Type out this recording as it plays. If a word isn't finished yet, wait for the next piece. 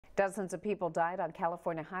Dozens of people died on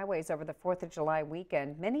California highways over the 4th of July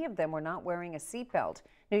weekend. Many of them were not wearing a seatbelt.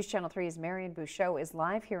 News Channel 3's Marian Bouchot is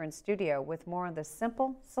live here in studio with more on the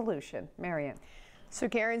simple solution. Marian. So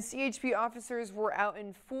Karen, CHP officers were out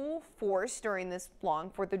in full force during this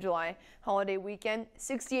long 4th of July holiday weekend.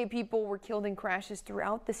 68 people were killed in crashes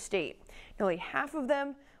throughout the state. Nearly half of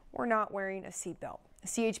them were not wearing a seatbelt. A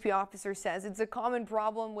CHP officer says it's a common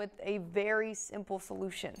problem with a very simple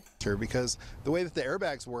solution. Sure, because the way that the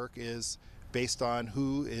airbags work is based on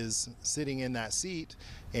who is sitting in that seat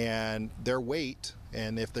and their weight,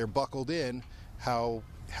 and if they're buckled in, how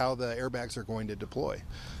the airbags are going to deploy.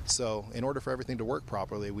 So in order for everything to work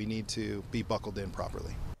properly, we need to be buckled in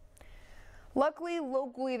properly. Luckily,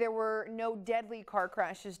 locally, there were no deadly car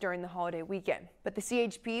crashes during the holiday weekend, but the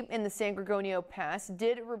CHP in the San Gorgonio Pass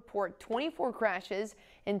did report 24 crashes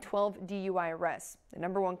and 12 DUI arrests. The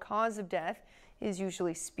 #1 cause of death is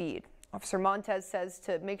usually speed. Officer Montez says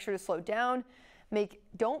to make sure to slow down,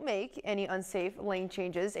 don't make any unsafe lane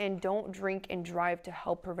changes, and don't drink and drive to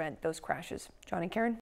help prevent those crashes. John and Karen.